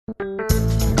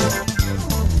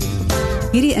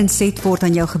Hierdie inset word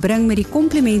aan jou gebring met die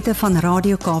komplimente van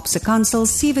Radio Kaapse Kansel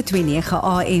 729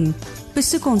 AM.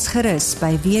 Besoek ons gerus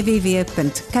by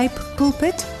www.cape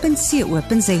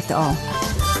pulpit.co.za.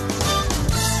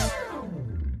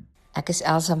 Ek is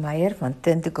Elza Meyer van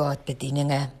Tint to God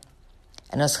Bedieninge.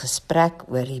 In ons gesprek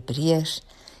oor Hebreers,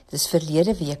 het is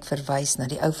verlede week verwys na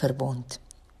die ou verbond.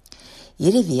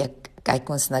 Hierdie week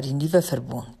kyk ons na die nuwe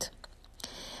verbond,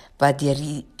 wat deur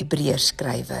die Hebreers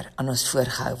skrywer aan ons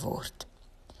voorgehou word.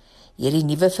 Hierdie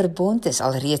nuwe verbond is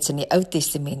alreeds in die Ou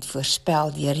Testament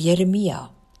voorspel deur Jeremia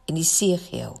en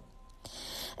Esegiel.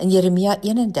 In Jeremia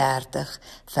 31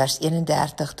 vers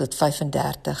 31 tot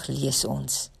 35 lees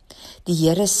ons: Die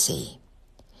Here sê,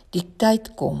 die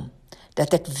tyd kom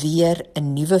dat ek weer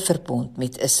 'n nuwe verbond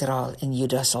met Israel en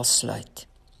Juda sal sluit.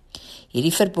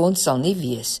 Hierdie verbond sal nie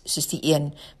wees soos die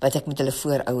een wat ek met hulle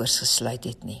voorouers gesluit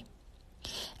het nie.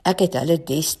 Ek het hulle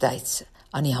destyds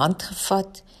aan die hand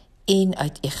gevat en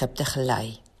uit Egipte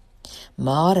gelei,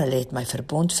 maar hulle het my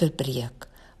verbond verbreek,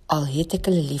 al het ek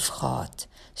hulle lief gehad,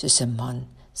 soos 'n man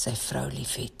sy vrou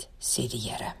lief het, sê die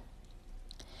Here.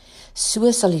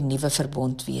 So sal die nuwe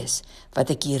verbond wees, wat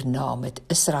ek hierna met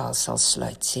Israel sal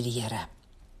sluit, sê die Here.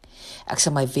 Ek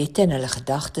sal my wette in hulle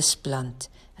gedagtes plant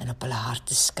en op hulle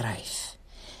harte skryf.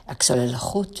 Ek sal hulle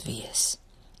God wees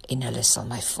en hulle sal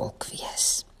my volk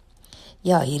wees.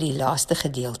 Ja, hierdie laaste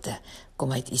gedeelte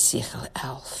kom uit Esegiel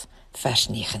 11, vers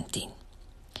 19.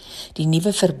 Die nuwe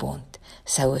verbond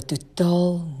sou 'n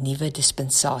totaal nuwe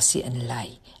dispensasie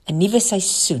inlei, 'n nuwe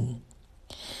seisoen.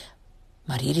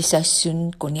 Maar hierdie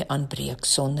seisoen kon nie aanbreek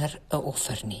sonder 'n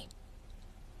offer nie.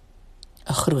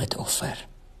 'n Groot offer.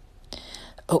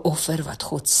 'n Offer wat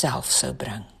God self sou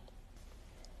bring.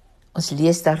 Ons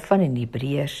lees daarvan in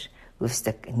Hebreers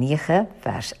hoofstuk 9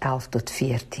 vers 11 tot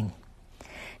 14.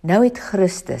 Nou het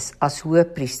Christus as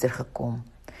hoëpriester gekom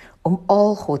om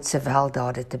al God se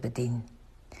weldade te bedien.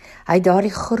 Hy het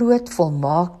daardie groot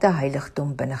volmaakte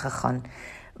heiligdom binnegegaan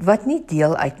wat nie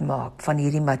deel uitmaak van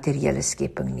hierdie materiële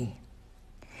skepping nie.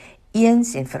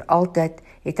 Eens en vir altyd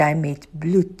het hy met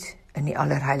bloed in die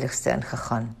allerheiligste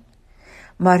ingegaan,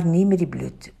 maar nie met die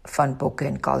bloed van bokke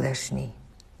en kalvers nie.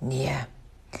 Nee,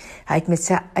 hy het met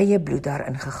sy eie bloed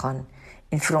daarin gegaan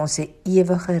en vir ons 'n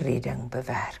ewige redding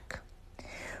bewerk.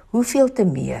 Hoeveel te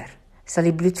meer sal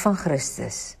die bloed van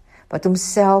Christus, wat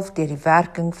homself deur die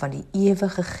werking van die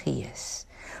ewige Gees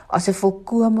as 'n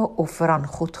volkome offer aan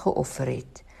God geoffer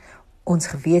het, ons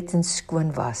gewetens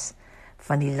skoon was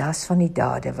van die las van die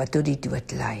dade wat tot die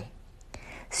dood lei,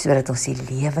 sodat ons die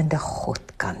lewende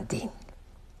God kan dien.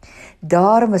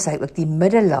 Daarom is hy ook die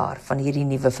middelaar van hierdie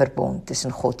nuwe verbond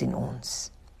tussen God en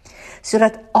ons,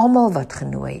 sodat almal wat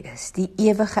genooi is, die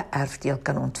ewige erfdeel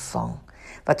kan ontvang,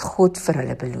 wat God vir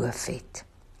hulle beloof het.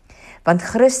 Want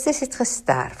Christus het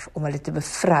gesterf om hulle te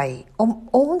bevry, om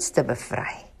ons te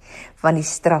bevry van die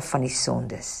straf van die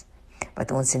sondes,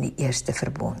 wat ons in die eerste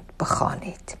verbond begaan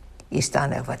het. Hier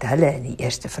staan nou wat hulle in die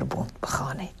eerste verbond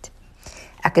begaan het.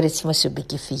 Ek het dit sommer so 'n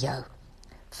bietjie vir jou,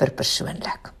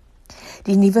 verpersoonlik.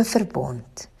 Die nuwe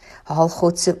verbond haal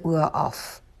God se oë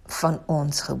af van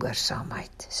ons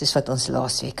gehoorsaamheid, soos wat ons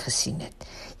laasweek gesien het.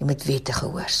 Jy moet wette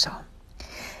gehoorsaam.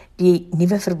 Die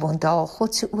nuwe verbond haal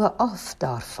God se oë af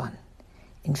daarvan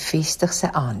en vestig sy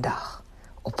aandag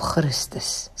op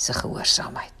Christus se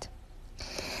gehoorsaamheid.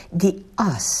 Die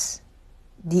as,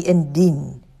 die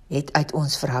indien, het uit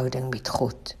ons verhouding met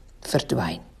God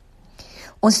verdwyn.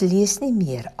 Ons lees nie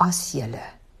meer as julle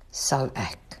sal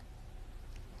ek.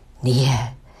 Nee,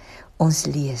 ons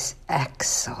lees ek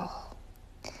sal.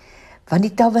 Want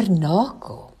die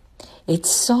tabernakel het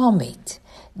saam met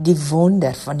die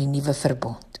wonder van die nuwe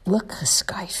verbond ook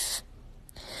geskuif,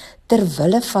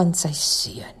 terwille van sy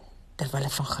seun, terwille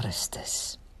van Christus,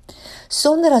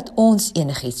 sonder dat ons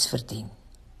enigiets verdien,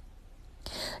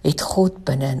 het God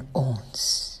binne in ons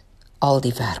al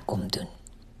die werk kom doen,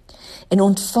 en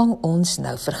ontvang ons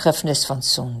nou vergifnis van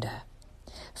sonde,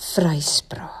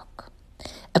 vryspraak,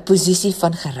 'n posisie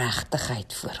van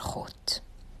geregtigheid voor God.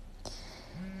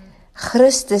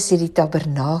 Christus het die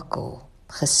tabernakel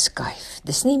geskuif.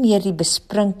 Dis nie meer die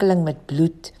besprinkeling met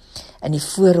bloed in die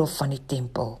voorhof van die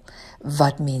tempel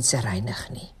wat mense reinig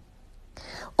nie.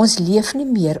 Ons leef nie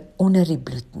meer onder die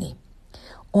bloed nie.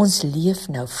 Ons leef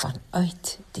nou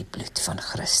vanuit die bloed van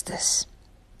Christus.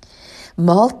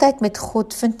 Maaltyd met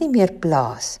God vind nie meer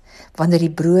plaas wanneer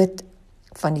die brood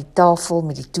van die tafel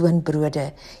met die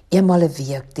toonbrode eenmal 'n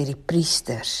week deur die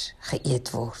priesters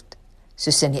geëet word,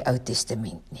 soos in die Ou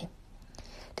Testament nie.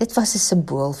 Dit was 'n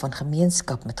simbool van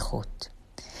gemeenskap met God.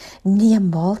 Nee,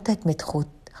 maaltyd met God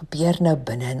gebeur nou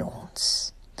binne in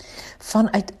ons.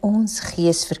 Vanuit ons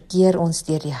gees verkeer ons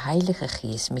deur die Heilige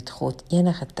Gees met God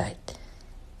enige tyd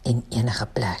en enige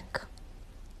plek.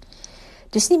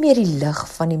 Dis nie meer die lig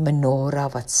van die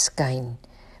menorah wat skyn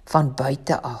van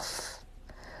buite af,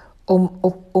 om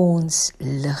op ons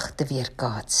lig te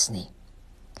weerkaats nie.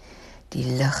 Die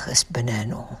lig is binne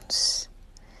in ons.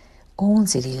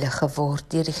 Ons het die lig geword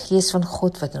deur die Gees van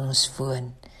God wat in ons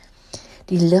woon.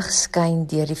 Die lig skyn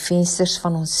deur die vensters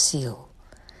van ons siel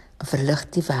en verlig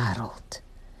die wêreld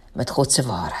met God se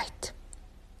waarheid.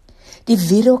 Die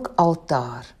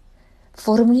wierookaltaar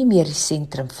vorm nie meer die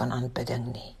sentrum van aanbidding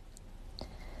nie.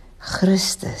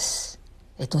 Christus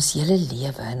het ons hele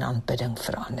lewe in aanbidding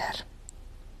verander.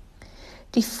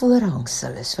 Die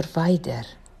voorhangsel is verwyder.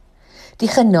 Die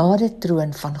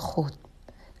genadetroon van God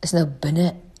is nou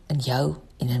binne in jou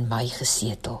en in my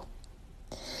gesetel.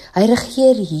 Hy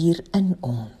regeer hier in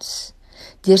ons,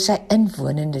 deur sy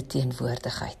inwonende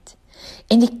teenwoordigheid,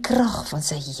 en die krag van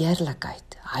sy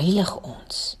heerlikheid heilig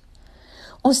ons.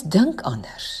 Ons dink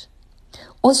anders,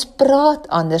 ons praat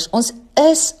anders, ons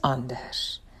is anders,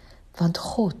 want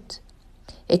God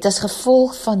het as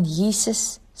gevolg van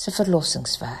Jesus se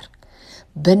verlossingswerk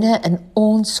binne in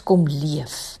ons kom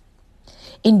leef.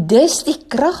 En dis die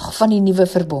krag van die nuwe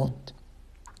verbond.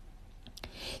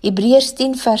 Hebreers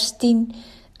 10 vers 10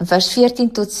 en vers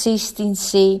 14 tot 16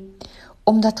 sê,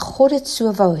 omdat God dit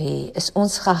so wou hê, is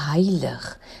ons geheilig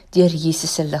deur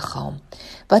Jesus se liggaam,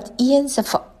 wat eens en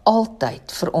vir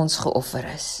altyd vir ons geoffer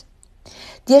is.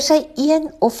 Deur sy een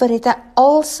offer het hy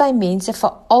al sy mense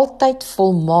vir altyd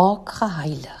volmaak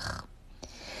geheilig.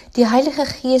 Die Heilige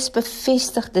Gees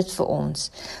bevestig dit vir ons,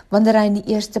 wanneer hy in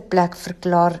die eerste plek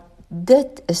verklaar,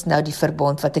 dit is nou die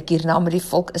verbond wat ek hierna met die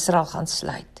volk Israel gaan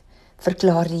sluit,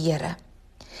 verklaar die Here.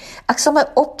 Ek sal my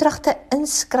opdragte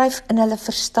inskryf in hulle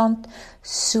verstand,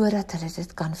 sodat hulle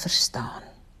dit kan verstaan.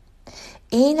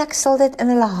 En ek sal dit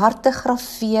in hulle harte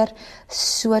graveer,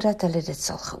 sodat hulle dit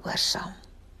sal gehoorsaam.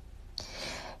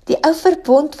 Die ou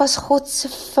verbond was God se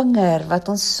vinger wat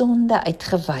ons sonde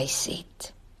uitgewys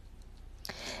het.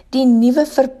 Die nuwe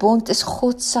verbond is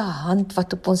God se hand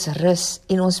wat op ons rus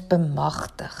en ons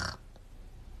bemagtig.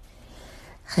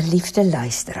 Geliefde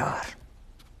luisteraar,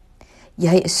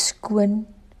 jy is skoon,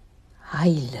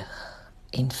 heilig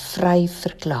en vry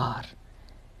verklaar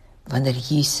wanneer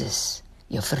Jesus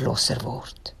jou verlosser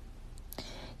word.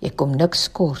 Jy kom niks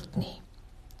kort nie.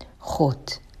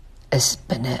 God is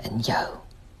binne in jou.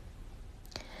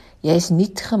 Jy is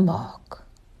nuut gemaak,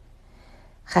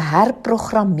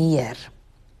 geherprogrammeer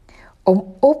om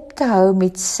op te hou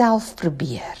met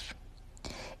selfprobeer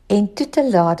en toe te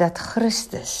laat dat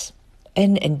Christus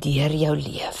in en deur jou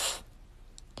leef.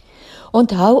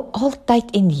 Onthou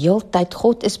altyd en heeltyd,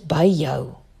 God is by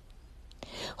jou.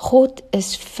 God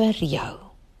is vir jou.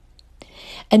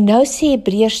 En nou sê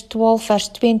Hebreers 12 vers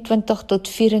 22 tot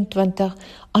 24,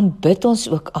 aanbid ons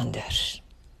ook anders.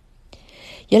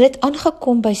 Julle het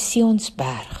aangekom by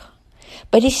Sionsberg,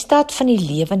 by die stad van die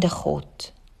lewende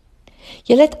God.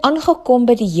 Julle het aangekom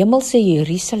by die hemelse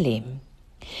Jerusalem,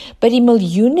 by die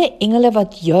miljoene engele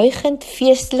wat juigend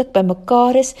feestelik by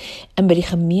mekaar is en by die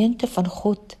gemeente van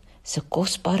God se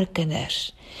kosbare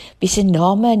kinders, wie se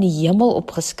name in die hemel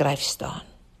opgeskryf staan.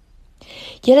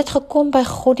 Julle het gekom by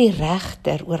God die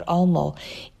regter oor almal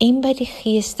en by die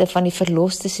geeste van die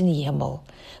verlostes in die hemel,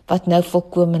 wat nou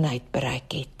volkomenheid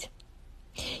bereik het.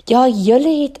 Ja,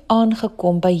 julle het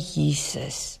aangekom by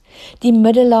Jesus, die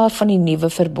middelaar van die nuwe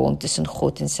verbond tussen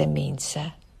God en sy mense,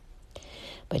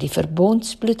 by die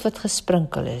verbondsbloed wat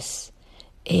gesprinkel is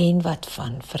en wat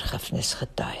van vergifnis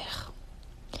getuig.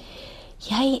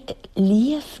 Jy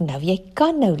leef nou, jy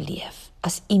kan nou leef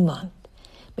as iemand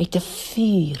met 'n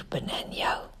vuur binne in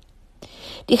jou.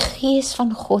 Die Gees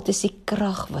van God is die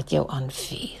krag wat jou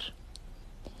aanvuur.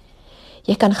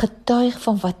 Jy kan getuig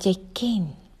van wat jy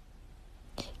ken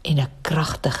en 'n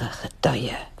kragtige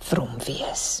getuie vir hom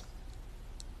wees.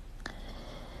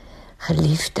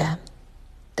 Geliefde,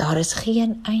 daar is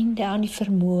geen einde aan die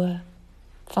vermoë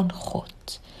van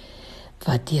God,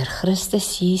 wat deur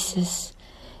Christus Jesus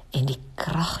en die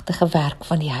kragtige werk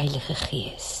van die Heilige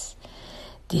Gees,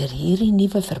 deur hierdie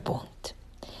nuwe verbond,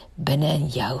 binne in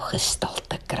jou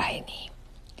gestalte kry nie.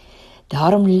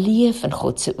 Daarom leef in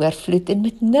God se oorvloed en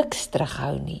met niks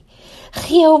terughou nie.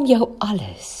 Gee hom jou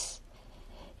alles,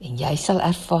 en jy sal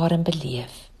ervaar en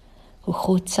beleef hoe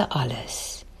God se alles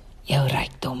jou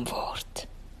rykdom word.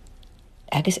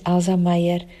 Ek is Elza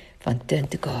Meyer van Turn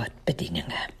to God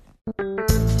Bedieninge.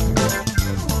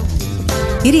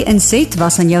 Hierdie inset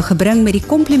was aan jou gebring met die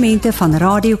komplimente van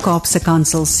Radio Kaapse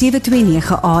Kansel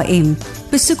 729 AM.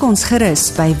 Besoek ons gerus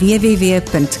by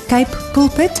www.cape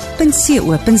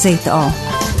pulpit.co.za.